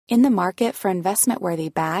In the market for investment-worthy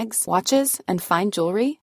bags, watches, and fine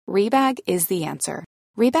jewelry, Rebag is the answer.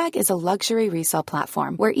 Rebag is a luxury resale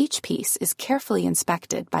platform where each piece is carefully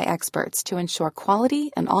inspected by experts to ensure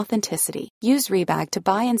quality and authenticity. Use Rebag to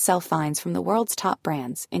buy and sell finds from the world's top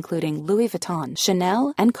brands, including Louis Vuitton,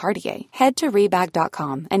 Chanel, and Cartier. Head to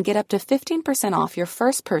Rebag.com and get up to 15% off your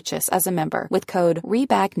first purchase as a member with code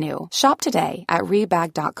REBAGNEW. Shop today at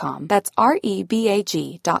Rebag.com. That's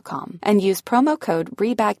REBAG.com. And use promo code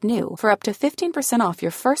REBAGNEW for up to 15% off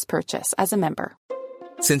your first purchase as a member.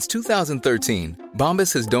 Since 2013,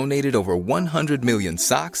 Bombas has donated over 100 million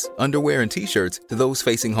socks, underwear, and T-shirts to those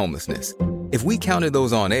facing homelessness. If we counted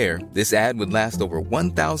those on air, this ad would last over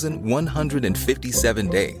 1,157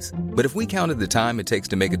 days. But if we counted the time it takes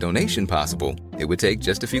to make a donation possible, it would take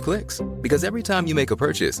just a few clicks. Because every time you make a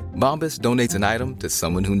purchase, Bombas donates an item to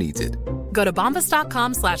someone who needs it. Go to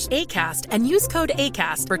bombas.com/ACAST and use code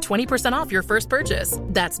ACAST for 20% off your first purchase.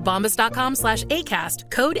 That's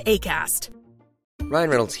bombas.com/ACAST, code ACAST.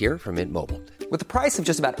 Ryan Reynolds here from Mint Mobile. With the price of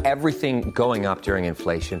just about everything going up during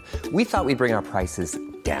inflation, we thought we'd bring our prices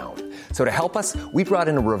down. So to help us, we brought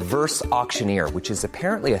in a reverse auctioneer, which is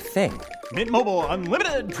apparently a thing. Mint Mobile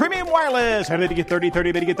Unlimited Premium Wireless. How to get 30,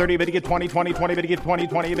 30, bit to get 30, bit to get 20, 20, 20, bit to get 20,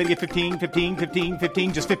 20, bit to get 15, 15, 15,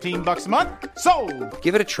 15, just $15 a month? Sold!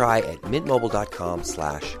 Give it a try at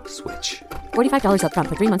mintmobile.com/switch. $45 up front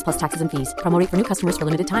for 3 months plus taxes and fees. Promo rate for new customers for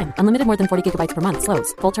limited time. Unlimited more than 40 gigabytes per month.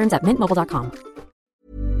 Slows full terms at mintmobile.com.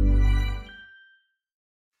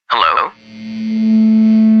 Hello?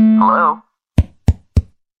 Hello?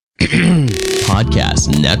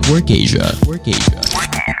 Podcast Network Asia.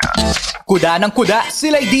 Kuda ng kuda,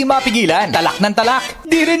 sila'y di mapigilan. Talak ng talak,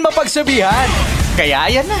 di rin mapagsabihan.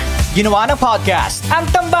 Kaya yan na, ginawa ng podcast, ang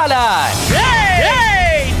Tambalan.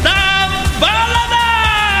 Hey! Tambalan na!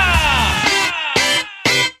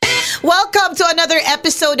 Welcome to another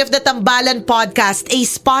episode of the Tambalan Podcast, a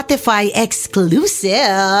Spotify exclusive.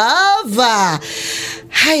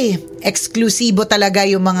 Hay, eksklusibo talaga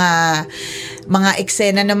yung mga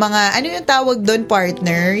eksena ng mga, ano yung tawag doon,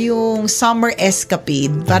 partner? Yung summer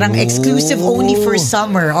escapade. Parang exclusive only for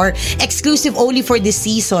summer or exclusive only for this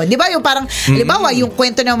season. Di ba? Yung parang, halimbawa, yung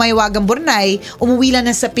kwento ng Maywagang Burnay, umuwi lang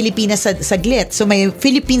na sa Pilipinas saglit. So may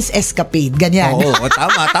Philippines escapade. Ganyan. Oo,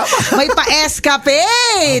 tama. May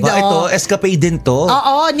pa-escapade. Aba, ito, escapade din to.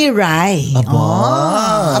 Oo, ni Rai.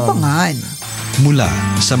 Abangan. Mula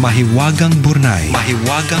sa Mahiwagang Burnay.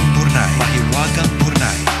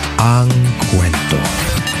 Ang kwento.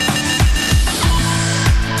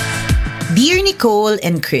 Dear Nicole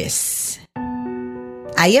and Chris,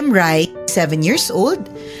 I am Rai, 7 years old,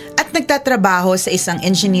 at nagtatrabaho sa isang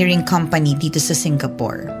engineering company dito sa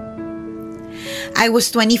Singapore. I was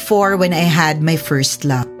 24 when I had my first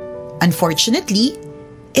love. Unfortunately,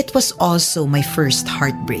 it was also my first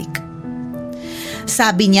heartbreak.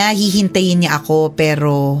 Sabi niya, hihintayin niya ako,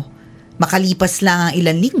 pero makalipas lang ang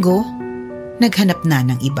ilang linggo, naghanap na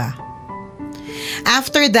ng iba.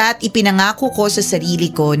 After that, ipinangako ko sa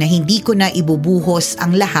sarili ko na hindi ko na ibubuhos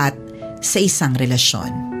ang lahat sa isang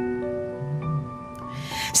relasyon.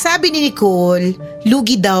 Sabi ni Nicole,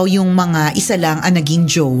 lugi daw yung mga isa lang ang naging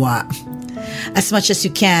jowa. As much as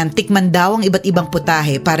you can, tikman daw ang iba't ibang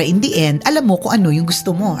putahe para in the end, alam mo kung ano yung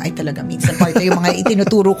gusto mo. Ay talaga, minsan part yung mga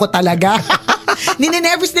itinuturo ko talaga.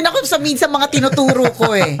 Ninenervous din ako sa minsan mga tinuturo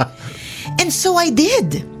ko eh. And so I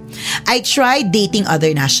did. I tried dating other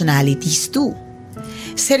nationalities too.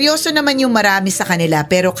 Seryoso naman yung marami sa kanila,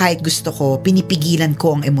 pero kahit gusto ko, pinipigilan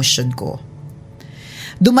ko ang emosyon ko.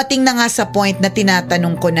 Dumating na nga sa point na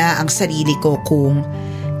tinatanong ko na ang sarili ko kung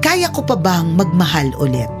kaya ko pa bang magmahal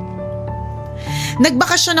ulit.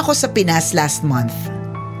 Nagbakasyon ako sa Pinas last month.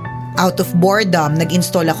 Out of boredom,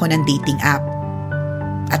 nag-install ako ng dating app.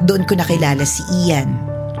 At doon ko nakilala si Ian.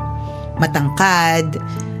 Matangkad,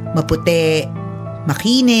 maputi,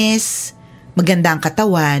 makinis, maganda ang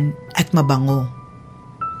katawan at mabango.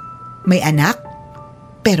 May anak,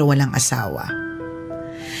 pero walang asawa.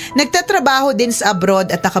 Nagtatrabaho din sa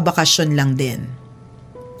abroad at nakabakasyon lang din.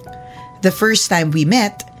 The first time we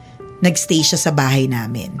met, nagstay siya sa bahay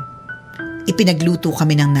namin. Ipinagluto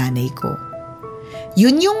kami ng nanay ko.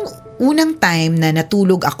 Yun yung unang time na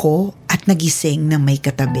natulog ako at nagising ng may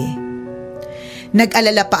katabi.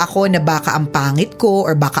 Nag-alala pa ako na baka ang pangit ko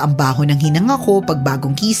or baka ang baho ng hinanga ko pag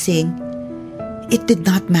bagong gising. It did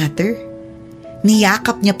not matter.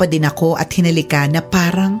 Niyakap niya pa din ako at hinalika na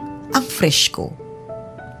parang ang fresh ko.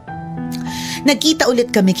 Nagkita ulit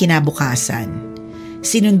kami kinabukasan.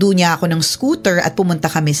 Sinundo niya ako ng scooter at pumunta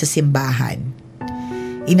kami sa simbahan.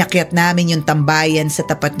 Inakyat namin yung tambayan sa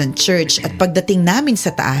tapat ng church at pagdating namin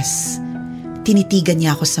sa taas, tinitigan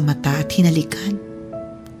niya ako sa mata at hinalikan.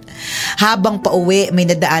 Habang pauwi, may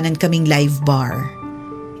nadaanan kaming live bar.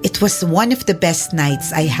 It was one of the best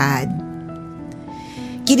nights I had.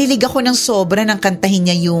 Kinilig ako ng sobra nang kantahin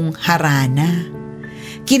niya yung Harana.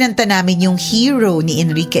 Kinanta namin yung Hero ni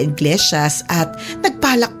Enrique Iglesias at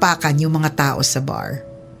nagpalakpakan yung mga tao sa bar.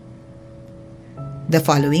 The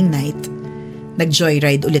following night,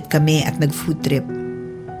 nag-joyride ulit kami at nag-food trip.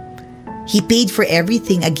 He paid for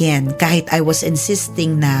everything again kahit I was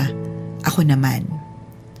insisting na ako naman.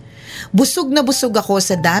 Busog na busog ako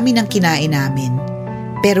sa dami ng kinain namin,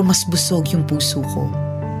 pero mas busog yung puso ko.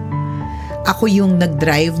 Ako yung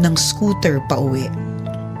nag-drive ng scooter pa uwi.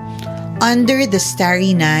 Under the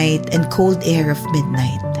starry night and cold air of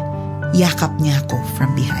midnight, yakap niya ako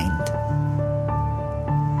from behind.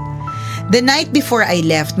 The night before I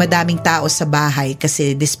left, madaming tao sa bahay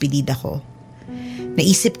kasi despedida ko.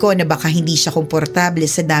 Naisip ko na baka hindi siya komportable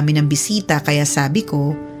sa dami ng bisita kaya sabi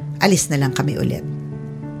ko, alis na lang kami ulit.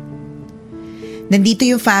 Nandito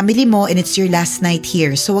yung family mo and it's your last night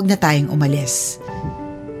here so wag na tayong umalis.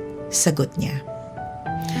 Sagot niya.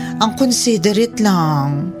 Ang considerate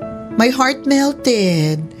lang. My heart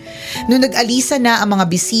melted. Nung nag-alisa na ang mga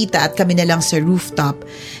bisita at kami na lang sa rooftop,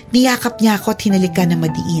 niyakap niya ako at hinalikan na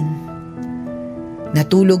madiin.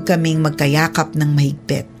 Natulog kaming magkayakap ng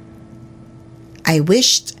mahigpit. I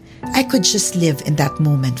wished I could just live in that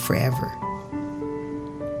moment forever.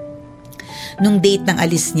 Nung date ng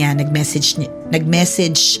alis niya,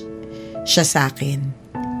 nag-message siya sa akin.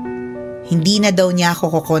 Hindi na daw niya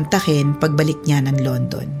ako kukontakin pagbalik niya ng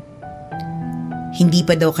London. Hindi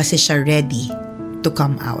pa daw kasi siya ready to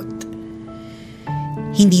come out.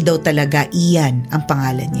 Hindi daw talaga Ian ang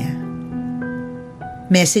pangalan niya.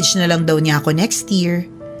 Message na lang daw niya ako next year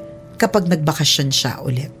kapag nagbakasyon siya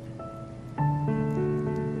ulit.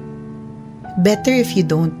 Better if you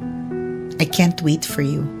don't. I can't wait for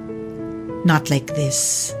you. Not like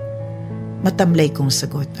this. Matamlay kong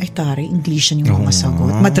sagot. Ay tari, English yung mga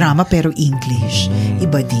sagot. Madrama pero English.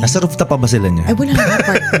 Iba din. Nasa rooftop pa ba sila niya? Ay wala nga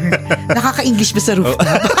partner. Nakaka-English ba sa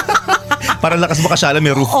rooftop? Para lakas makasyala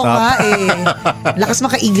may rooftop. Oo nga Lakas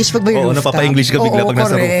maka-English pag may rooftop. Oo, napapa-English ka bigla pag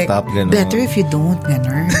nasa rooftop. Ganun. Better if you don't.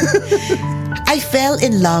 Ganun. I fell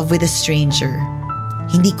in love with a stranger.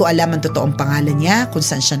 Hindi ko alam ang totoong pangalan niya, kung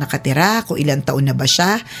saan siya nakatira, kung ilang taon na ba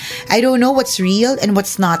siya. I don't know what's real and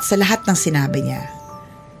what's not sa lahat ng sinabi niya.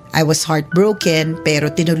 I was heartbroken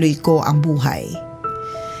pero tinuloy ko ang buhay.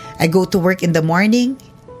 I go to work in the morning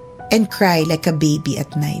and cry like a baby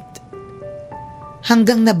at night.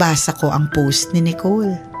 Hanggang nabasa ko ang post ni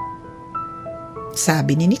Nicole.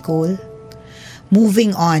 Sabi ni Nicole,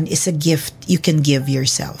 moving on is a gift you can give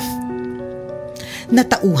yourself.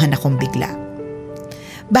 Natauhan akong bigla.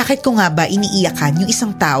 Bakit ko nga ba iniiyakan yung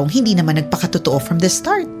isang taong hindi naman nagpakatotoo from the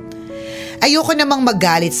start? Ayoko namang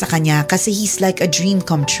magalit sa kanya kasi he's like a dream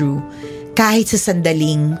come true kahit sa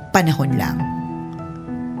sandaling panahon lang.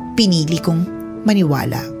 Pinili kong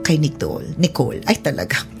maniwala kay Nicole. Ay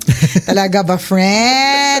talaga. Talaga ba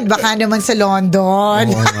friend? Baka naman sa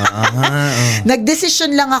London.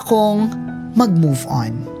 Nagdesisyon lang akong mag-move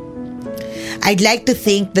on. I'd like to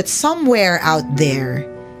think that somewhere out there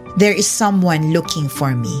is someone looking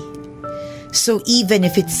for me. So even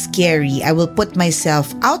if it's scary, I will put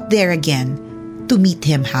myself out there again to meet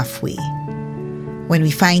him halfway. When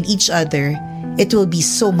we find each other, it will be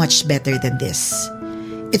so much better than this.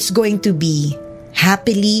 It's going to be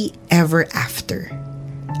happily ever after.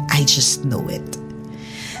 I just know it.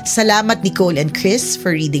 Salamat Nicole and Chris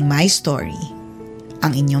for reading my story.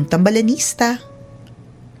 Ang inyong tambalanista,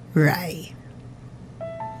 Rai.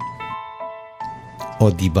 O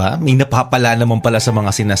diba? May napapala naman pala sa mga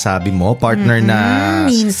sinasabi mo, partner na...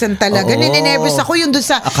 Minsan talaga. Ninenervous ako yung dun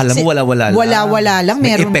sa... Akala mo wala-wala lang. Wala-wala lang.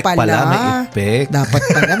 May meron effect pala. May effect. Dapat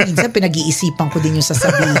pala. Minsan pinag-iisipan ko din yung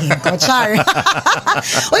sasabihin ko. Char.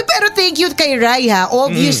 Uy, pero thank you kay Rai ha.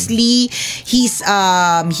 Obviously, he's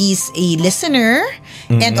a listener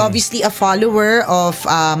and obviously a follower of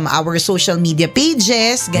our social media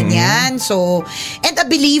pages. Ganyan. So, and a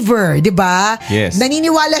believer, di ba? Yes.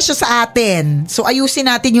 Naniniwala siya sa atin. So, ayusin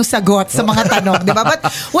natin yung sagot sa mga tanong, di ba? But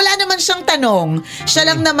wala naman siyang tanong. Siya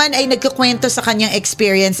lang naman ay nagkukwento sa kanyang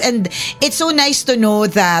experience and it's so nice to know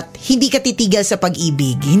that hindi ka titigil sa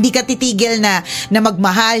pag-ibig. Hindi ka titigil na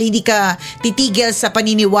magmahal. Hindi ka titigil sa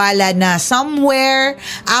paniniwala na somewhere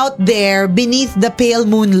out there beneath the pale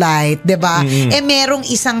moonlight, di ba? Merong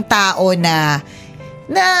isang tao na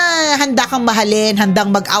na handa kang mahalin,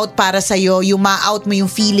 handang mag-out para sa'yo, yung ma-out mo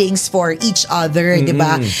yung feelings for each other, di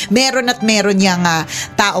ba? Meron at meron yung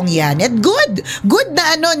taong yan. At good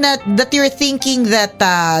na that you're thinking that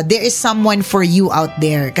there is someone for you out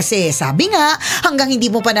there. Kasi sabi nga, hanggang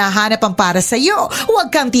hindi mo pa nahanap ang para sa'yo,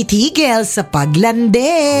 huwag kang titigil sa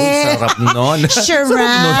paglande. Sarap nun.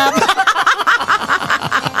 Sarap.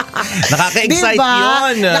 Nakaka-excite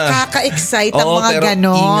yun. Nakaka-excite ang mga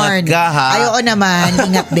ganon. Ingat ka, ha? Ay, oo naman.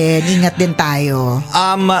 Ingat din tayo.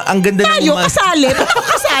 Ang ganda tayo, kasali.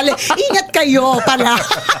 Ingat kayo pala.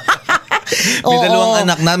 May dalawang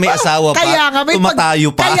anak na, may asawa pa. Kaya nga,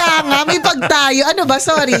 tumatayo pa. Kaya nga, may pagtayo. Ano ba?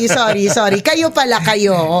 Sorry. Kayo pala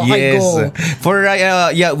kayo. Okay, yes. go. For,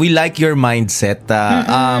 we like your mindset na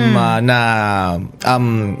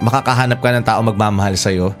makakahanap ka ng tao magmamahal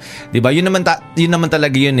sa'yo. Diba? Yun naman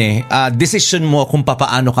talaga yun eh. Decision mo kung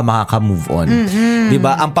paano ka makaka-move on.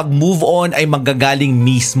 Diba? Ang pag-move on ay magagaling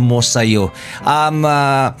mismo sa'yo. Ang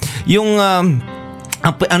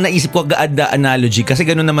naisip ko agad na analogy kasi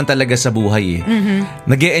ganoon naman talaga sa buhay eh.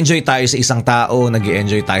 Nag-e-enjoy tayo sa isang tao,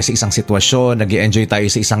 nag-e-enjoy tayo sa isang sitwasyon, nag-e-enjoy tayo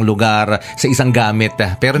sa isang lugar, sa isang gamit,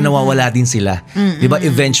 pero nawawala din sila. 'Di ba?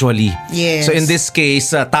 Eventually. Yes. So in this case,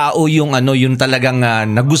 tao yung yung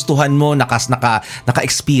nagustuhan mo,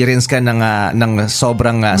 naka-experience ka ng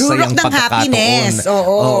sobrang sayang pagkakataon.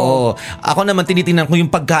 Oo. Ako naman tinitingnan ko yung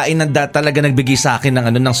pagkain na talaga nagbigay sa akin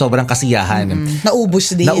ng sobrang kasiyahan.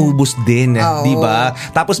 Naubos din, 'di ba?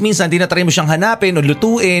 Tapos minsan, tinatry mo siyang hanapin o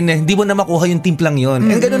lutuin, hindi mo na makuha yung timplang yun.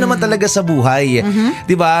 And gano'n naman talaga sa buhay.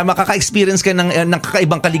 Diba? Makaka-experience ka ng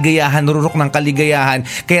kakaibang kaligayahan, nururok ng kaligayahan,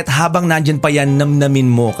 kaya't habang nandyan pa yan, namnamin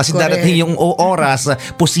mo. Kasi darating yung oras,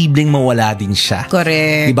 posibleng mawala din siya.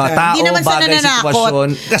 Correct. Diba? Tao, bagay,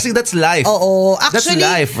 sitwasyon. Kasi that's life. Oo. Actually,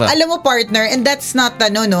 that's life. Alam mo, partner, and that's not,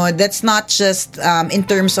 that's not just in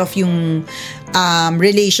terms of yung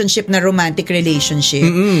relationship na romantic relationship.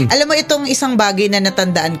 Alam mo, itong isang bagay na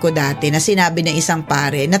natandaan ko dati na sinabi ng isang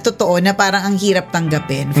pare na totoo na parang ang hirap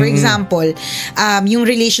tanggapin. For example, yung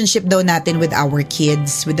relationship daw natin with our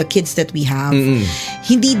kids, with the kids that we have,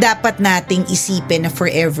 hindi dapat nating isipin na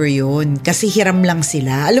forever yun kasi hiram lang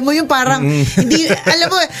sila. Alam mo yung parang hindi, alam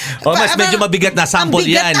mo, mas medyo mabigat na sample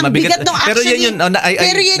yan. Mabigat nung actually.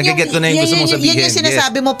 Pero yan yung, ko na yung gusto mong sabihin. Yan yung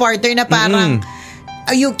sinasabi mo, partner, na parang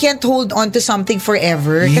you can't hold on to something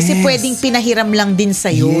forever kasi pwedeng pinahiram lang din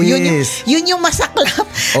sa'yo. Yun yung masaklap.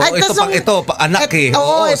 Ito, anak eh.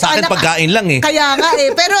 Sa akin pagkain lang eh. Kaya nga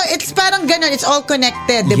eh. Pero it's parang ganun. It's all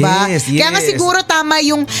connected, di ba? Kaya nga siguro tama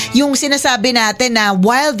yung sinasabi natin na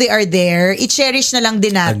while they are there, i-cherish na lang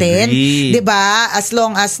din natin. Di ba? As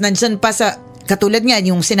long as nandyan pa katulad nga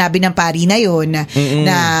yung sinabi ng pari na yun na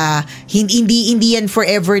hindi yan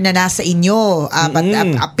forever na nasa inyo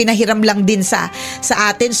pinahiram lang din sa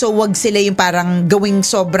atin, so wag sila yung parang gawin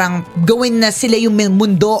na sila yung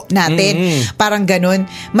mundo natin, parang ganun.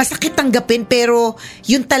 Masakit tanggapin pero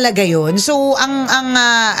yun talaga yun. So ang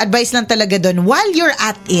advice lang talaga doon, while you're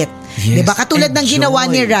at it, diba? Katulad ng ginawa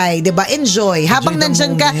ni Rai, diba? Enjoy habang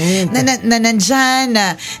nandyan ka nandyan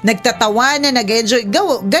nagtatawa na nag-enjoy,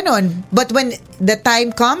 ganon. But when the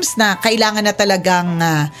time comes na kailangan na talagang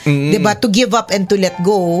diba, to give up and to let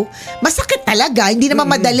go, masakit talaga, hindi naman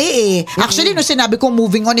madali eh. Actually, no, sinabi ko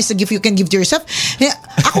moving on is a gift you can give to yourself,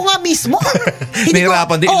 ako nga mismo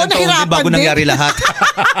nahirapan din, ilang taon bago nangyari lahat.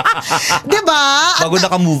 Diba? Bago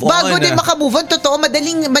naka-move on. Bago din maka-move on. Totoo,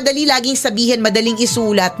 madali laging sabihin, madaling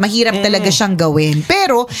isulat, mahirap talaga siyang gawin.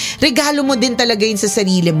 Pero regalo mo din talaga yun sa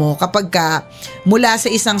sarili mo kapag mula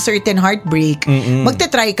sa isang certain heartbreak,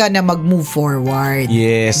 magte-try ka na mag-move forward.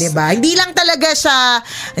 Yes. Diba? Hindi lang talaga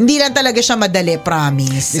siya madali,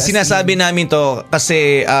 promise. Sinasabi namin to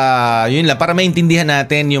kasi yun lang, para maintindihan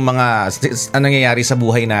natin yung mga nangyayari sa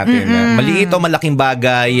buhay natin. Maliit o malaking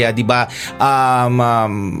bagay, di ba?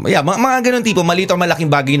 Mga ganun tipo, maliit o malaking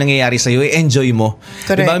bagay nangyayari sa iyo, enjoy mo.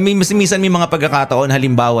 Correct. Diba? Minsan may mga pagkakataon,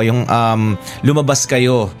 halimbawa yung lumabas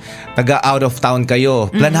kayo, taga-out of town kayo,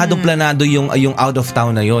 planado yung out of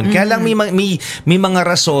town na yun. Kaya lang may mga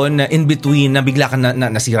rason in between na bigla ka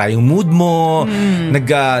nasira yung mood mo,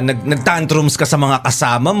 nag-tantrums ka sa mga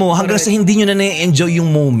kasama mo, hanggang sa hindi nyo na na-enjoy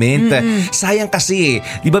yung moment. Sayang kasi,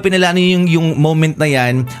 di ba pinalano yung moment na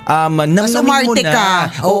yan, namnamin mo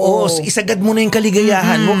na. Oo, isagad mo na yung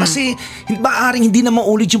kaligayahan mo kasi maaaring hindi na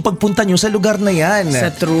maulit yung pagpunta nyo sa lugar na yan.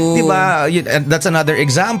 Sa true. Di ba? That's another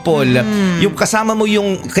example. Yung kasama mo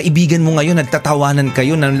yung kaibigan mo ngayon, nagtatawanan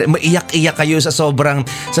kayo, maiyak-iyak kayo sa sobrang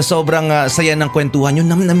saya ng kwentuhan nyo,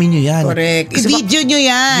 namnamin nyo yan. Correct. I-video nyo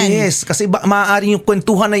yan. Yes, kasi maaaring yung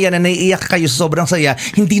kwentuhan na yan na naiiyak kayo sobrang saya,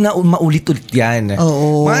 hindi na maulit-ulit yan.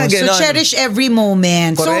 Oo. So cherish every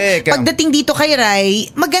moment. Correct. So pagdating dito kay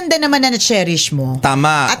Rai, maganda naman na na-cherish mo.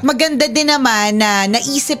 Tama. At maganda din naman na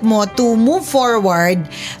naisip mo to move forward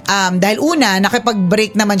dahil una,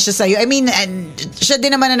 nakipag-break naman siya sa'yo. I mean, siya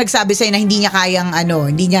din naman na nagsabi sa'yo na hindi niya kayang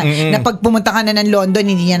hindi niya, na pag pumunta ka na ng London,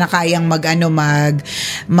 hindi niya na kayang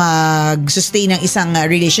mag-sustain ng isang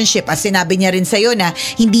relationship. At sinabi niya rin sa'yo na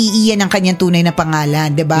hindi iyan ang kanyang tunay na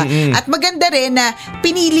pangalan, diba? At maganda rin na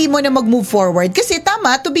pinili mo na mag-move forward kasi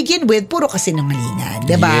tama, to begin with, puro kasinungalingan,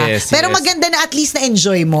 diba? Yes, pero maganda na at least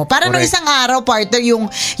na-enjoy mo. Para nung isang araw, partner, yung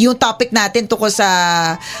topic natin tungkol sa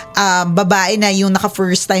babae na yung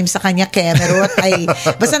naka-first time sa kanya, Kemerot, ay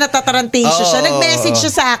basta natatarantation siya. Nag-message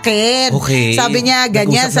siya sa akin. Okay. Sabi niya,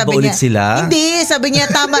 ganyan. Nag-usap Sabi na ba niya, ulit sila? Hindi. Sabi niya,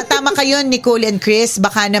 tama kayo, Nicole and Chris.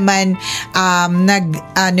 Baka naman,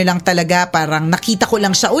 lang talaga, parang nakita ko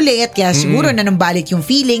lang siya ulit. Kaya siguro nanumbalik yung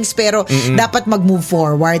feelings. Pero dapat mag-move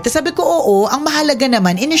forward. Tapos sabi ko, oo, ang mahalaga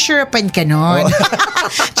naman, in-assurapan ka nun.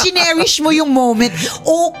 Cherish mo yung moment.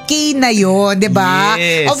 Okay na yun, diba?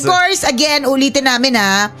 Yes. Of course, again, ulitin namin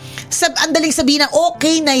ang daling sabihin na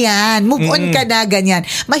okay na yan. Move on ka na, ganyan.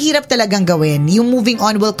 Mahirap talagang gawin. Yung moving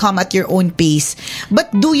on will come at your own pace. But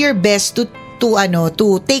do your best to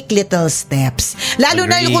take little steps. Lalo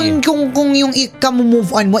na kung yung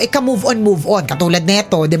ika-move on. Katulad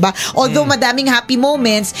nito, 'di ba? Although madaming happy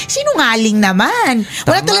moments, sinungaling naman.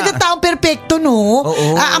 Wala talagang taong perpekto, no?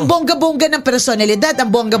 Ang bongga-bongga ng personalidad,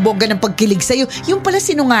 ang bongga-bongga ng pagkilig sa'yo, yung pala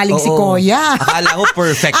sinungaling si Kuya. Akala mo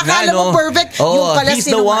perfect na, Akala mo perfect. Yung pala he's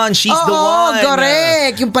the one, she's the one.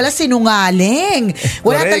 Correct. Yung pala sinungaling.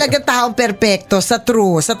 Wala talagang taong perpekto. Sa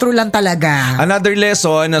true lang talaga. Another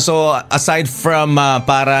lesson, so aside from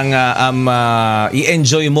parang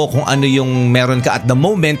i-enjoy mo kung ano yung meron ka at the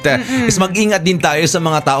moment, is mag-ingat din tayo sa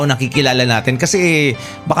mga tao nakikilala natin kasi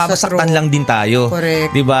baka masaktan lang din tayo.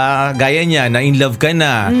 Correct. Diba? Gaya niya, na in love ka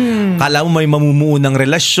na, kala mo may mamumuo ng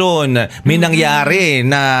relasyon, may nangyari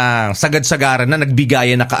na sagad-sagaran na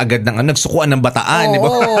nagbigayan na kaagad ng nagsukuan ng bataan.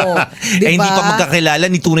 Diba? Diba? Hindi pa magkakilala,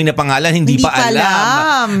 ni tunay na pangalan, hindi pa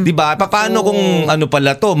alam. Diba? Paano kung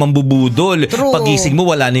pala to, mambubudol. True. Pagising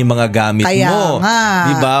mo, wala na yung mga gamit mo.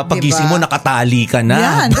 Diba? Pagising mo, nakatali ka na.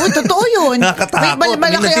 Yan. Totoo yun. Nakatakot.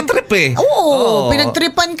 Nagtitrip eh. Oo.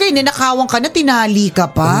 Pinagtripan ka, ninakawan ka na, tinali ka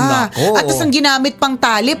pa. At tapos ang ginamit pang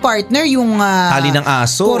tali, partner, yung tali ng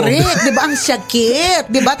aso. Correct. Diba? Ang sakit.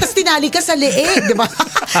 Diba? Tapos tinali ka sa leeg. Diba?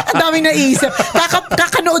 Ang daming naisip.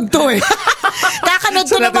 Kakanood to eh. Kakanood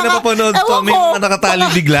to na mga... Sa natin napapanood to, may mga nakatali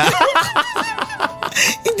bigla.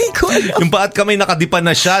 Hindi ko alam. Yung paat kamay nakadipan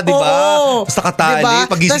na siya, di ba? Tapos nakatali. Diba?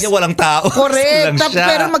 Pagising niya, walang tao. Correct.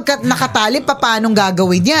 Pero nakatali, paano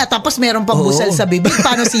gagawin niya? Tapos meron pang busal sa bibig.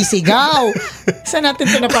 Paano sisigaw? Saan natin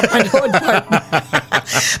ito napapanood?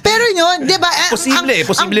 Pero yun, di ba? Posible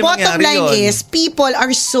ang bottom line yun. is, people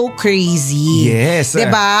are so crazy. Yes. Di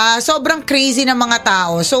ba? Sobrang crazy ng mga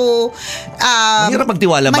tao. So, mahirap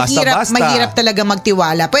magtiwala basta-basta. Mahirap talaga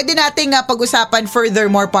magtiwala. Pwede nating pag-usapan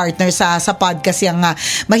furthermore, partner, sa podcast yung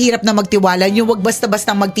mahirap na magtiwala. Yung wag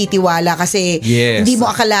basta-basta magtitiwala kasi hindi mo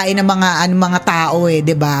akalain ng mga tao eh,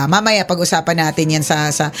 'di ba? Mamaya pag-usapan natin 'yan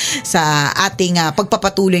sa ating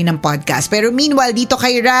pagpapatuloy ng podcast. Pero meanwhile dito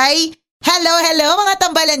kay Rai, hello mga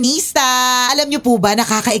tambalanista! Alam niyo po ba,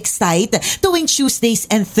 nakaka-excite tuwing Tuesdays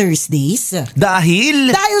and Thursdays?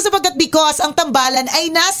 Dahil sapagkat because ang tambalan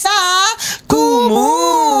ay nasa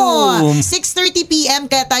Kumu! 6:30 p.m.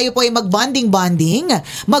 kaya tayo po ay mag-bonding,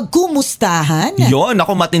 magkumustahan. Yon,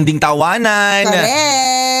 ako matinding tawanan.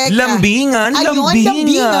 Correct. Lambingan.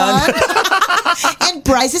 And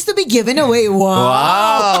prizes to be given away.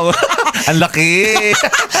 Wow! Ang laki!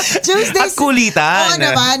 Tuesdays. At kulitan. Oo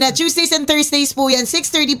naman. Tuesdays and Thursdays po yan,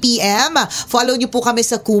 6:30 p.m. Follow niyo po kami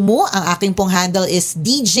sa Kumu. Ang aking pong handle is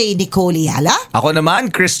DJ Nicole Yala. Ako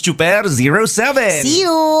naman, Chris Chuper 07. See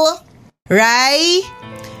you! Rai,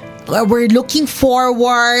 we're looking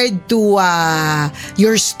forward to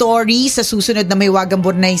your story sa susunod na May Wagang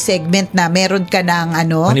Burnay segment na meron ka ng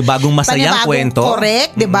panibagong masayang kwento.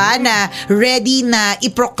 Correct, 'di ba? Na ready na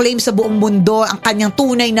i-proclaim sa buong mundo ang kanyang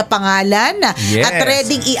tunay na pangalan at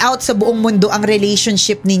ready i-out sa buong mundo ang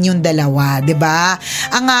relationship ninyong dalawa, 'di ba?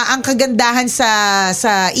 Ang kagandahan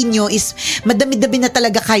sa inyo is madami-dami na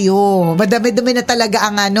talaga kayo. Madami-dami na talaga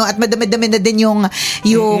ang at madami-dami na din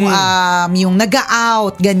yung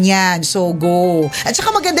nag-out ganyan. yan. So, go. At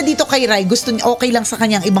saka maganda dito kay Rai, gusto niya, okay lang sa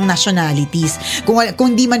kanyang ibang nationalities.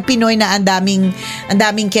 Kung di man Pinoy na ang daming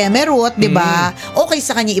kemerot, di ba? Okay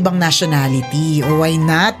sa kanya ibang nationality. Or why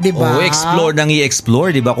not, di ba? Explore nang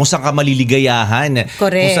i-explore, di ba? Kung saan ka maliligayahan.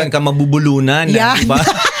 Correct. Kung saan ka mabubulunan. Yeah. Di ba?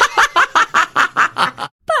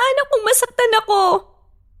 Paano kung masaktan ako?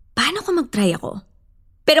 Paano kung mag-try ako?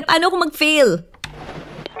 Pero paano kung mag-fail?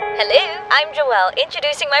 Hello, I'm Joelle,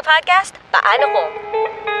 introducing my podcast, Paano Kung.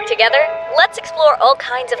 Together, let's explore all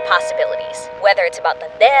kinds of possibilities, whether it's about the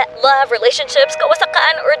net, love, relationships,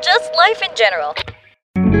 kawasakan, or just life in general.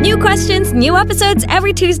 New questions, new episodes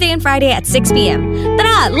every Tuesday and Friday at 6 p.m.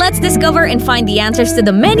 Tara, let's discover and find the answers to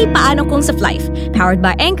the many Paano Kungs of life, powered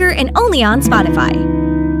by Anchor and only on Spotify.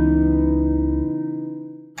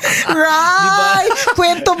 Right! Diba?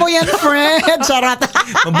 Kwento mo yan, friend. Charot.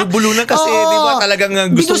 Mabubulunan kasi, di ba? Talagang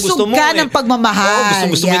gusto mo. Binusog ka ng pagmamahal.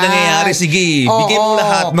 Gusto mo yung nangyayari. Sige, bigay mo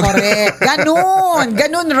lahat. Correct.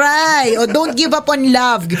 Ganun, Rai. Don't give up on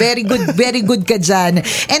love. Very good ka dyan.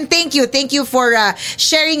 And thank you for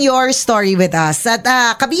sharing your story with us. At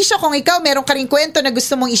Kabisyo, kung ikaw meron ka rin kwento na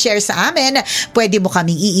gusto mong i-share sa amin, pwede mo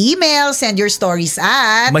kaming i-email, send your stories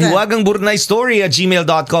at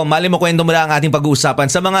mahiwagangburnaystory@gmail.com. Mali mo kwento mo lang ang ating pag-uusapan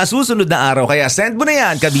sa mga susunod na araw. Kaya send mo na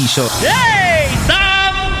yan, Kabisyo. Yay!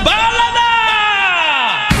 Tambala na!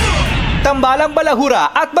 Tambalang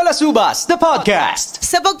Balahura at Balasubas, the podcast.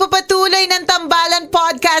 Sa pagpapatuloy ng Tambalan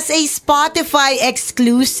Podcast ay Spotify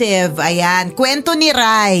exclusive. Ayan, kwento ni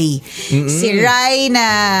Rai. Si Rai na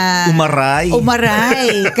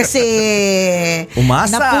umaray kasi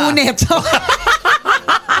umasa. Napunit.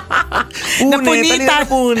 Napunitan.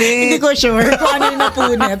 Hindi ko sure kung ano yung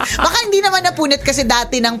napunit. Baka hindi naman napunit kasi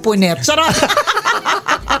dati nang punit. Sarap.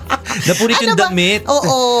 Napunit yung damit.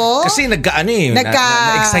 Oo. Kasi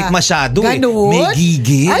na-excite masyado. Ganun? May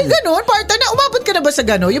gigil. Ay, ganun. Partner na, umabot ka na ba sa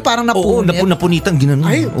gano'n? Yung parang napunit. Oo, napunitan ginanon.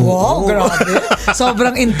 Ay, wow, grabe.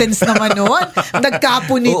 Sobrang intense naman nun.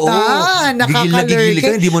 Nagkapunitan. Gigil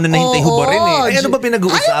ka, hindi mo na nahintay hubarin eh. Ay, ano ba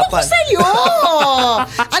pinag-uusapan? Ayaw ko sa'yo.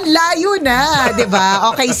 Ang layo na, di ba?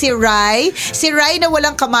 Okay, si Rai na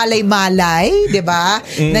walang kamalay-malay, di ba?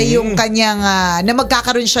 Na yung kanyang, na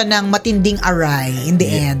magkakaroon siya ng matinding aray in the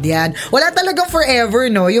end. Yan. Wala talagang forever,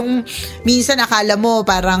 no? Yung minsan akala mo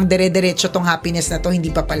parang dire-diretso tong happiness na to, hindi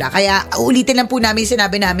pa pala. Kaya ulitin lang po namin,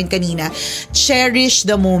 sinabi namin kanina, cherish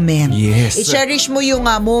the moment. Yes. I-cherish mo yung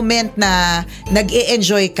moment na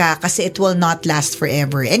nag-e-enjoy ka kasi it will not last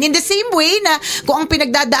forever. And in the same way na kung ang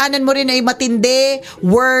pinagdadaanan mo rin ay matindi,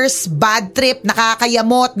 worse, bad trip,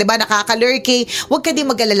 nakakayamot, diba, nakakalurky, huwag ka din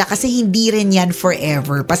mag-alala kasi hindi rin yan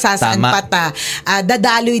forever. Pasasaan pata,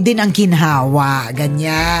 dadaloy din ang ginhawa.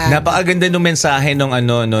 Ganyan. Napakaganda nung mensahe nung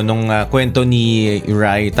kwento ni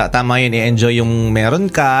Rai. Tama yun, i-enjoy yung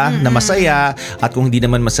meron ka na masaya, at kung hindi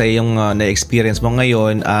naman masaya yung na-experience mo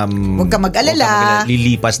ngayon, huwag ka mag-alala.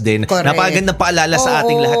 Lilipas din. Correct. Napakaganda paalala sa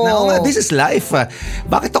ating lahat na this is life.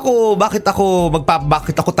 Bakit ako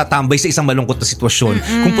tatambay sa isang malungkot na sitwasyon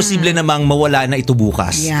kung posible namang mawala na ito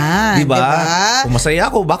bukas? Yan, diba? Kung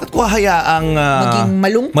masaya ako, bakit ko hayaang maging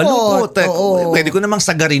malungkot? Pwede ko namang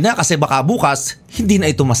sagarin na kasi baka bukas hindi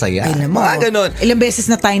na ito masaya. Mga ganun. Ilang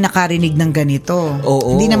beses na tayo nakarinig ng ganito.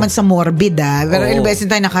 Oo. Hindi naman sa morbid pero ilang beses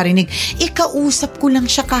na tayo nakarinig, ikausap ko lang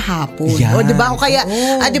siya kahapon. Yan. O diba? O kaya,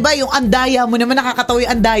 diba yung andaya mo naman, nakakatawa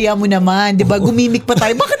yung andaya mo naman. Diba? Gumimik pa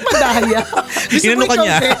tayo. Bakit madaya? Gusto mo ikaw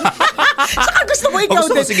din? Saka gusto mo ikaw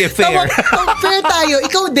din. Sige, fair. Fair tayo.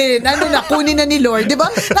 Ikaw din. Kunin na ni Lord.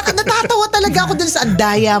 Diba? Natatawa talaga ako dun sa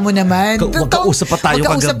andaya mo naman. Magkausap pa tayo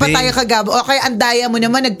kagabi. O kaya andaya mo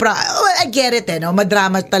naman, I get it no?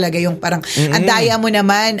 Madrama talaga yung parang andaya mo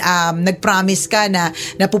naman, nag-promise ka na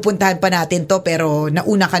napupuntahan pa natin to pero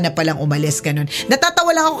nauna ka na palang umalis, ganun. Natatawa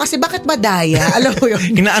lang ako kasi bakit madaya? Alam mo yun?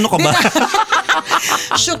 Inaano ka ba?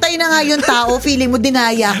 Shootay na nga yung tao, feeling mo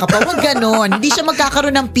dinaya ka pa. Huwag ganun. Hindi siya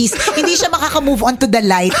magkakaroon ng peace. Hindi siya makaka-move on to the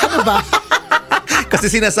light. Ano ba? Kasi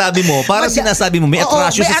sinasabi mo, may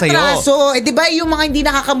atraso siya sa'yo. May atraso. Di ba yung mga hindi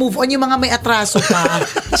nakaka-move on, yung mga may atraso pa.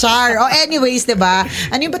 Char. Anyways, di ba?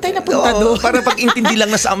 Ano yung ba tayo napunta doon? Para pag-intindi lang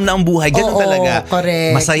na ang buhay. Ganun talaga.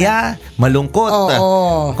 Correct. Masaya, malungkot.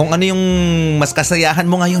 Kung ano yung mas kasayahan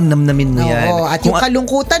mo ngayon, namnamin mo yan. At yung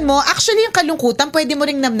kalungkutan mo, actually yung kalungkutan, pwede mo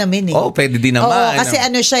ring namnamin eh. Pwede din naman. Kasi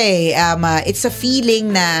it's a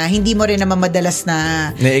feeling na hindi mo rin naman madalas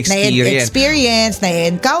na na-experience,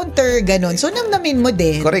 na-encounter, ganun. So, namnamin mo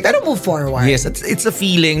din. Correct. Pero move forward. Yes, it's a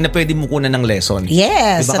feeling na pwede mo kunan ng lesson.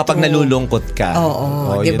 Yes. Diba kapag nalulungkot ka.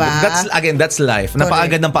 Oo, diba? That's life.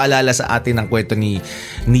 Napakaagad ng paalala sa atin ng kwento ni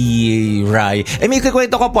Rai. May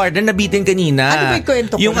kwento ko, partner, nabitin kanina. Ano ba yung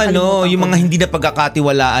kwento ko? Yung mga hindi na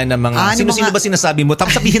pagkakatiwalaan na mga sino-sino ba sinasabi mo?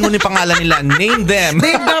 Tapos sabihin mo yung pangalan nila. Name them.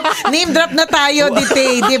 Name drop na tayo,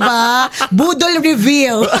 Dite, di ba? Budol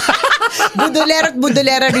reveal.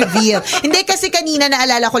 Budolera reveal. Hindi, kasi kanina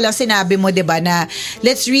naalala ko lang sinabi mo, di ba, na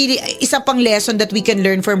let's really, isa pang lesson that we can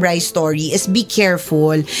learn from Rai's story is be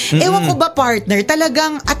careful. Ewan ko ba, partner,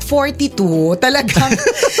 talagang at 42, talagang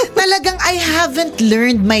I haven't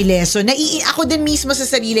learned my lesson. Ako din mismo sa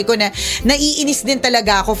sarili ko na naiinis din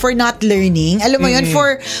talaga ako for not learning. Alam mo yun,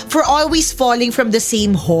 for always falling from the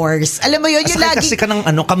same horse. Alam mo yun, yung lagi... Kasi ka ng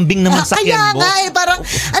kambing naman sa kaya mo. nga parang,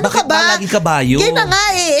 ano bakit ka ba? Lagi kabayo? Kaya na nga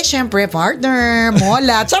syempre, partner,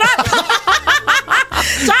 mola. Charot!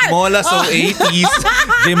 Mola, so 80s.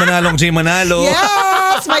 Jay Manalo.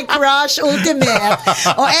 Yes, my crush, ultimate.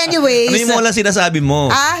 Anyways. Ano yung mola sinasabi mo?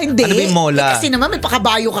 Hindi. Ano ba yung mola? Kasi naman, may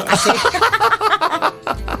pakabayo ka kasi.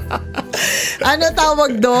 Ano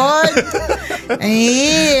tawag doon?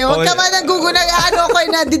 Huwag ka man nagugunag.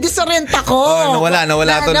 Nadidisorient ako. Nawala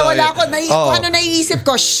tuloy. Nawala ako. Ano naiisip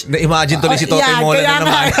ko? Na-imagine tuloy si Totoy Mola na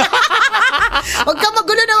naman. Huwag ka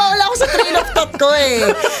magulo, nawawala ako sa train of thought ko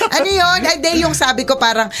Ano yun? Yung sabi ko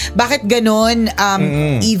parang, bakit ganun?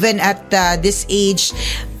 Even at this age,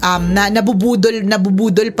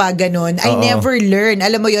 nabubudol pa ganun. I never learn.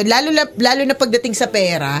 Alam mo yun, lalo na pagdating sa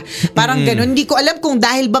pera, parang ganun. Hindi ko alam kung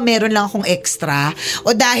dahil ba meron lang akong extra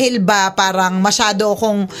o dahil ba parang masyado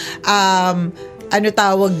akong ano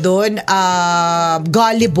tawag doon,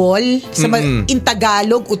 gullible. In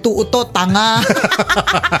Tagalog, uto-uto, tanga.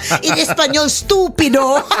 In Espanyol,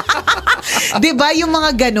 stupido. Diba? Yung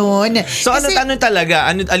mga ganun. So, kasi, ano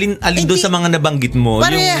talaga? Alin doon sa mga nabanggit mo?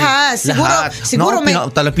 Parehas. Siguro may...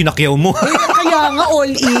 Pinakyaw mo. Kaya nga,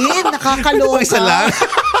 all in. Nakakaloka. Isa lang.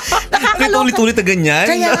 Ulit-ulit na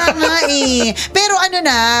ganyan. Kaya nga Pero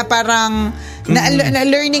parang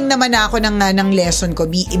na-learning naman ako ng lesson ko.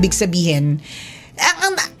 Ibig sabihin,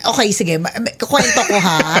 okay, sige. Kwento ko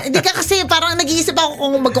ha. Hindi ka kasi parang nag-iisip ako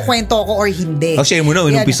kung magkukwento ako or hindi. Share mo na.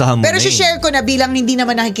 Umpisahan mo pero share ko na bilang hindi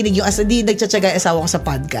naman nakikinig yung hindi nagtsatsaga asawa ko sa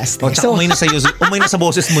podcast. So, umay na sa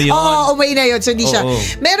boses mo yun. Oo, umay na yun. So, hindi siya.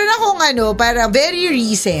 Meron akong parang very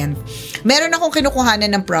recent. Meron akong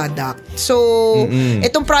kinukuhanan ng product. So,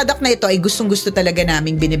 itong product na ito ay gustong-gusto talaga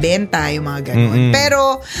naming binibenta, yung mga ganun.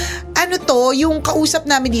 Pero, yung kausap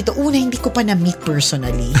namin dito, hindi ko pa na-meet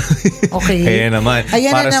personally. Okay? Kaya naman.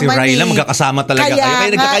 Para si Rai lang, magkakasama talaga kayo.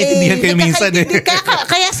 Kaya nagkakaintindihan kayo minsan.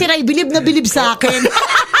 Kaya si Rai, bilib na bilib sa akin.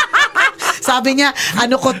 Sabi niya,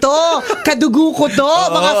 ko to? Kadugo ko to?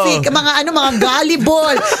 Mga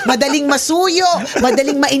gullible, madaling masuyo,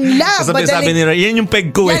 madaling ma-inlove. Sabi ni Ray, yan yung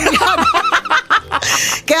peg ko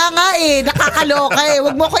Kaya nga nakakaloka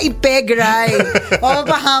Huwag mo ko i-peg, Ray.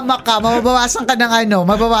 Mapapahamak ka, mababawasan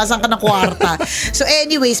ka ng kwarta. So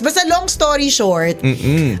anyways, basta long story short,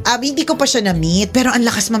 hindi ko pa siya na-meet, pero ang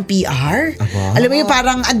lakas mang PR. Alam mo yung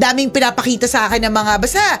parang ang daming pinapakita sa akin ng mga,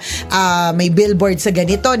 basta may billboard sa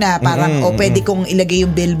ganito na parang, pwede kong ilagay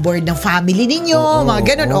yung billboard ng family ninyo, mga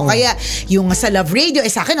ganun. O kaya, yung sa Love Radio,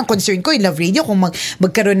 sa akin, ang concern ko, yung Love Radio, kung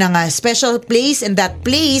magkaroon ng special place in that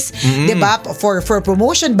place, diba, for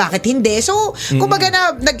promotion, bakit hindi? So, kumbaga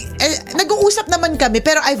nag-uusap naman kami,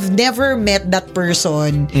 pero I've never met that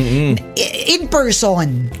person in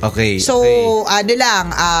person. Okay. So,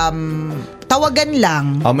 tawagan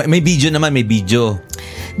lang. May video naman, may video.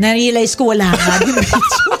 Na-realize ko wala nga din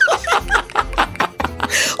video.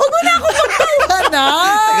 Huwag mo na ako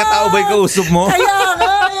magtawanan. Teka, tao ba yung kausap mo? Kaya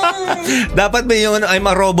nga. Dapat may I'm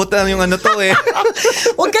a robot lang yung to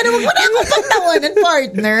Huwag ka na ako pagtawanan,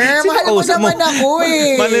 partner. Mahal mo naman ako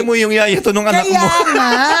Malay mo yung yaya to nung anak mo. Kaya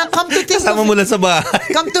nga. Come to think kasama mo lang sa bahay.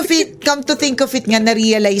 Come to think of it nga,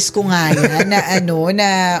 na-realize ko nga yan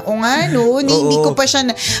hindi ko pa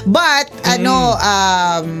siya but,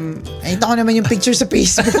 ito ko naman yung picture sa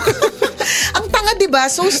Facebook. Ang tanga, diba?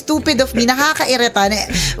 So stupid of me. Nakakairita.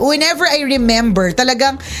 Whenever I remember,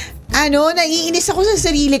 talagang, naiinis ako sa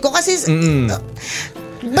sarili ko kasi,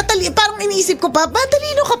 parang iniisip ko pa,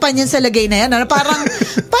 matalino ka pa niyan sa lagay na yan. Parang,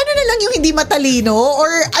 paano na lang yung hindi matalino? Or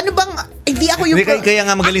ano bang, hindi ako yung... Kaya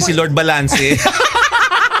nga magaling si Lord Balance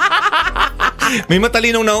May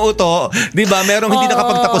matalinong nauuto, 'di ba? Merong hindi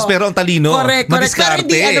nakapagtapos pero ang talino. Correct.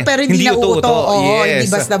 Pero hindi nauuto. Hindi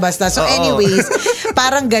basta-basta. So anyways,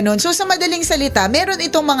 parang ganun. So sa madaling salita, meron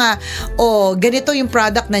itong mga ganito yung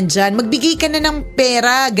product nandyan. Magbigay ka na ng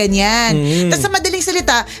pera, ganyan. Tapos sa madaling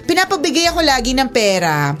salita, pinapabigay ako lagi ng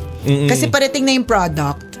pera Kasi parating na yung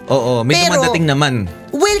product. Oo, may dumadating naman.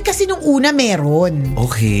 Well, kasi nung una meron.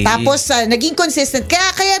 Okay. Tapos naging consistent.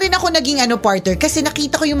 Kaya rin ako naging partner kasi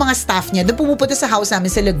nakita ko yung mga staff niya doon pumupunta sa house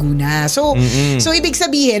namin sa Laguna. So ibig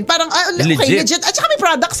sabihin, parang okay, legit. At saka may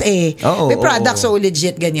products may products, so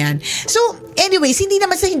legit, ganyan. So, anyways, hindi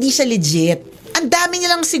naman sa hindi siya legit. Ang dami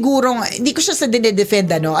niya lang sigurong, hindi ko siya sa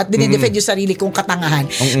dinedefend at dinedefend yung sarili kong katangahan.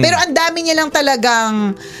 Pero ang dami niya lang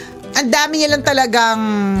talagang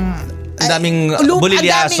ang daming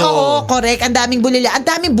bulilyaso. Correct. Ang daming bulilya. Ang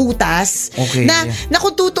daming butas. Okay. Na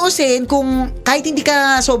kung tutuusin, kung kahit hindi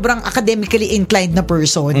ka sobrang academically inclined na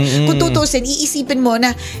person, kung tutuusin, iisipin mo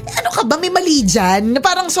na, ano ka ba, may mali dyan?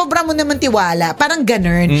 Parang sobrang mo naman tiwala. Parang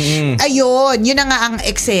ganun. Ayun, yun na nga ang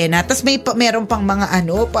eksena. Tapos meron pang mga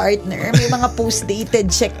partner, may mga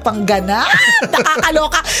post-dated check pang gana.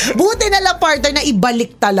 Nakakaloka. Buti na lang partner na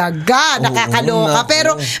ibalik talaga. Nakakaloka.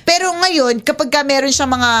 Pero ngayon, kapag ka meron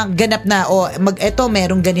siyang mga ganap na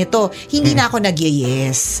merong ganito, hindi na ako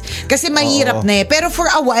nag-yes. Kasi mahirap na Pero for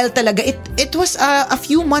a while talaga, it was a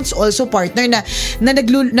few months also, partner, na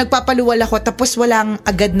nagpapaluwal ako tapos walang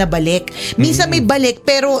agad na balik. Minsan may balik,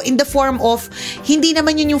 pero in the form of, hindi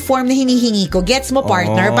naman yun yung form na hinihingi ko. Gets mo,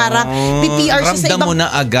 partner? Para PPR siya sa ibang... Ramdam mo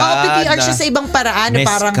na agad. PPR siya sa ibang paraan.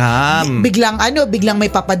 Parang biglang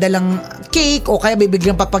may papadalang cake o kaya may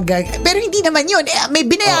biglang pero hindi naman yun. May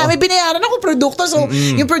binayaran ako produkto. So,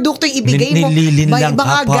 yung produkto yung ibigay mo. May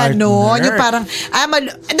mga ganon. Yung parang,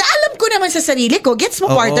 alam ko naman sa sarili ko, gets mo,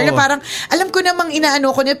 partner, na parang, alam ko namang inaano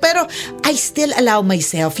ko na, pero I still allow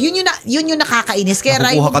myself. Yun yung nakakainis. Kaya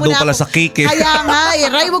Ray, wag mo na pala sa cake. Kaya nga,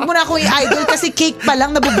 Ray, wag mo na ako i-idol kasi cake pa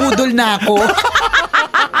lang, nabubudol na ako.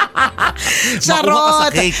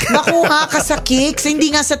 Charot. Nakuha ka sa cake. So, hindi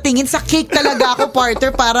nga sa tingin, sa cake talaga ako, partner.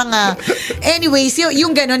 Parang, anyways,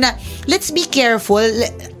 yung gano'n na, let's be careful.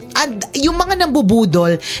 Yung mga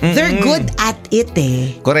nambubudol, they're good at it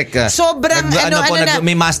Correct ka. Sobrang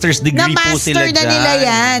may master's degree po sila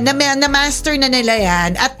dyan. Na-master na nila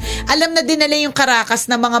yan. At alam na din nila yung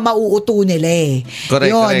karakas na mga mauuto nila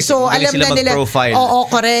Correct. So, alam na nila. Mag-profile.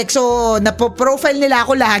 Oo, correct. So, napo-profile nila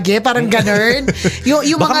ako lagi. Parang ganun.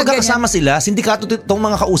 yung baka mga magkakasama sila. Sindikato itong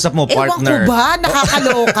mga kausap mo, partner. Ewan ko ba?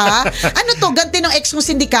 Nakakaloka. Ganti ng ex mong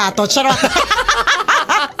sindikato. Charot.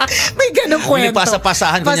 May ganong kwento. May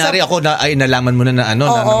pasa-pasahan. Kunyari ako, nalaman mo na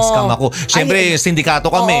na-scam ako. Siyempre, sindikato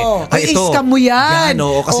kami. Ito. I-scam mo yan.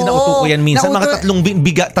 Kasi nauto ko yan minsan. Mga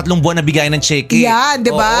tatlong buwan na bigay ng cheque. Yan, di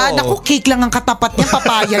ba? Naku, cake lang ang katapat niya.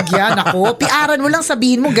 Papayag yan. Naku, piaran mo lang,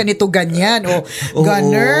 sabihin mo ganito, ganyan.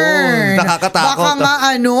 Ganun. Nakakatakot. Baka nga,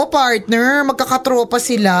 partner, magkakatropa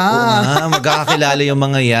sila. Magkakakilala yung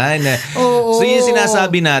mga yan. So, yung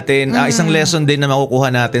sinasabi natin, isang lesson din na makukuha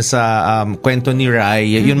natin sa kwento ni Rai,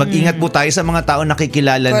 yun, mag-ingat po tayo sa mga tao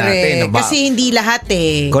nakikilala natin. Kasi hindi lahat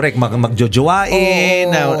Correct. Magjojowain,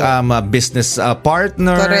 business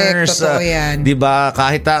partners. Correct, totoo yan. Diba?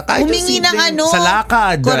 Kahit humingi ng sa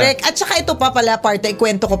lakad. Correct. At saka ito pa pala, partner,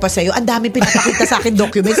 ikwento ko pa sa'yo. Ang dami pinapakita sa akin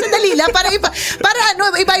documents. Sandali lang. Para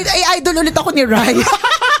idol ulit ako ni Rai.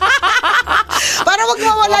 Para wag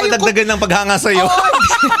mawala yung... Dagdagan ng paghanga sa'yo.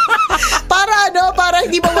 Para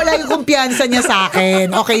hindi mawala yung kumpiyansa niya sa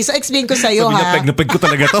akin. Okay, so explain ko sa'yo, Sabi na peg ko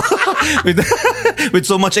talaga to. with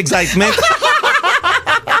so much excitement.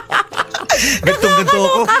 Ganto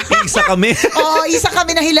ako. Isa kami. Isa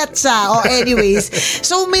kami na hilat siya. Anyways.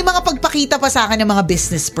 So, may mga pagpakita pa sa akin ng mga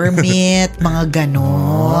business permit, mga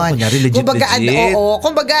ganon. Kunyari, legit.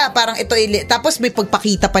 Kumbaga, parang ito, tapos may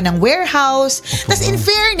pagpakita pa ng warehouse. Tapos, in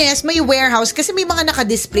fairness, may warehouse kasi may mga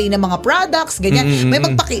naka-display na mga products, ganyan.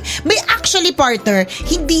 May actually, partner,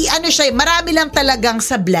 hindi, marami lang talagang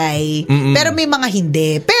sablay. Pero may mga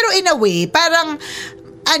hindi. Pero in a way, parang,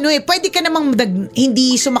 pwede ka namang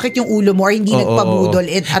hindi sumakit yung ulo mo or hindi nagpabudol.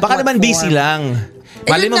 Baka naman busy lang.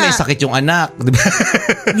 Mali mo may sakit yung anak. Diba?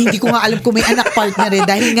 Hindi ko nga alam kung may anak, partner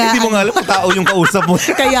dahil nga... Hindi mo nga alam kung tao yung kausap mo.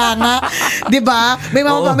 Kaya nga. Diba?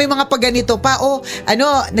 May mga pagganito pa.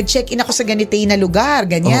 Nag-check-in ako sa ganito na lugar.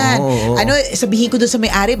 Ganyan. Sabihin ko doon sa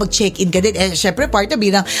may-ari, mag-check-in ka din. Syempre, partner,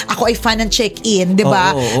 bilang ako ay fan ng check-in.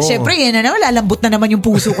 Diba? Syempre, lalambot na naman yung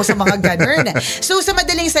puso ko sa mga ganun. So, sa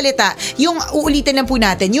madaling salita, yung uulitin lang po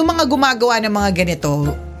natin, yung mga gumagawa ng mga ganito,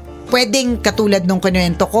 pwedeng katulad nung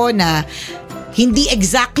kinuwento ko na hindi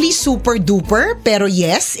exactly super duper, pero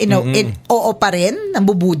yes, oo pa rin,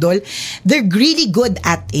 nambubudol. They're really good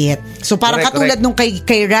at it. So parang katulad nung kay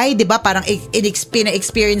Rai, 'di ba? Parang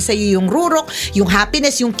experience sa yung rurok, yung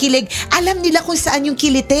happiness, yung kilig. Alam nila kung saan yung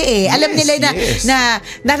kilite eh. Alam nila na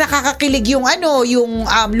nakakakilig yung yung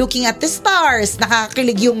looking at the stars,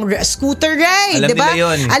 nakakakilig yung scooter ride, 'di ba?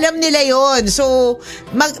 Alam nila 'yon. So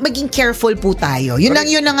maging careful po tayo. Yun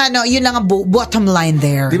lang ang bottom line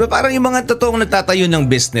there. 'Di ba parang yung mga totoong nagtatayo ng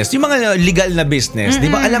business, yung mga legal na business, 'di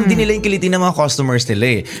ba? Alam din nila yung kiliti ng mga customers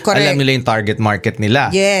nila eh. Alam nila yung target market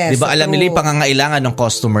nila. Yes, 'di ba? Alam nila yung pangangailangan ng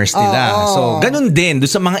customers nila. So, ganun din do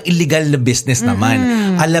sa mga illegal na business naman.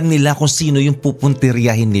 Alam nila kung sino yung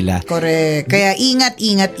pupuntiryahin nila. Correct. Kaya ingat.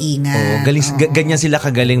 Ganyan sila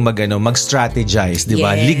kagaling mag-strategize, 'di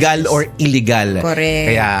ba? Legal or illegal. Correct.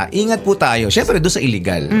 Kaya ingat po tayo. Syempre do sa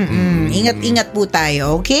illegal. Ingat po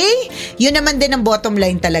tayo, okay? Yun naman din ang bottom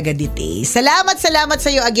line talaga dito. Salamat sa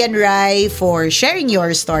iyo again, Rai, for sharing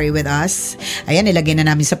your story with us. Ayan, nilagay na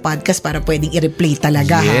namin sa podcast para pwedeng i-replay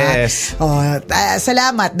talaga. Yes.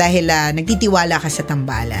 Salamat dahil nagtitiwala ka sa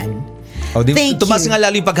tambalan. Thank you. Tumas nga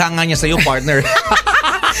lalo yung paghanga niya sa iyo, partner.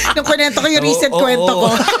 Nung kwento ko yung recent kwento ko.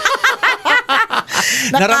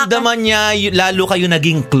 Naramdaman niya lalo kayo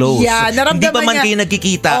naging close. Yeah, Hindi pa man kayo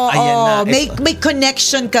nagkikita. Ayan na. May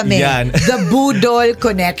connection kami. Yan. The Budol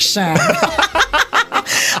connection.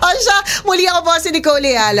 Muli ako po si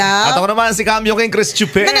Nicole Ayala. At ako naman si Cambio King Chris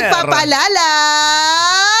Chuper. Na nagpapaalala.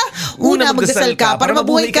 Una, magdasal ka para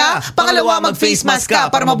mabuhay ka. Pangalawa, mag-face mask ka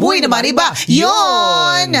para mabuhay naman iba.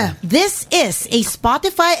 Yon! This is a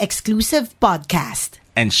Spotify exclusive podcast.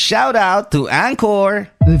 And shout out to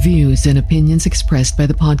Anchor. The views and opinions expressed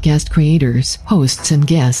by the podcast creators, hosts, and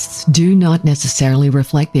guests do not necessarily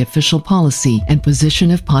reflect the official policy and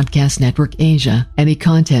position of Podcast Network Asia. Any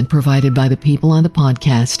content provided by the people on the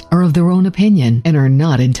podcast are of their own opinion and are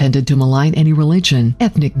not intended to malign any religion,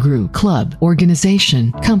 ethnic group, club,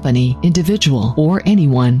 organization, company, individual, or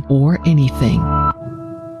anyone or anything.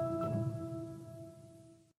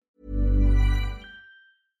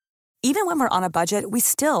 Even when we're on a budget, we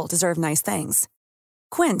still deserve nice things.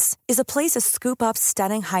 Quince is a place to scoop up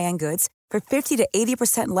stunning high-end goods for 50 to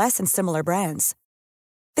 80% less than similar brands.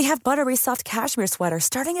 They have buttery soft cashmere sweaters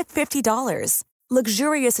starting at $50,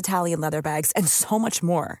 luxurious Italian leather bags, and so much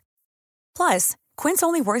more. Plus, Quince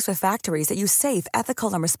only works with factories that use safe,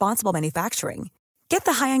 ethical, and responsible manufacturing. Get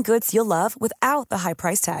the high-end goods you'll love without the high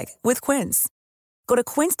price tag with Quince. Go to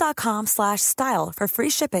quince.com/style for free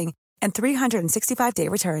shipping and 365-day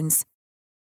returns.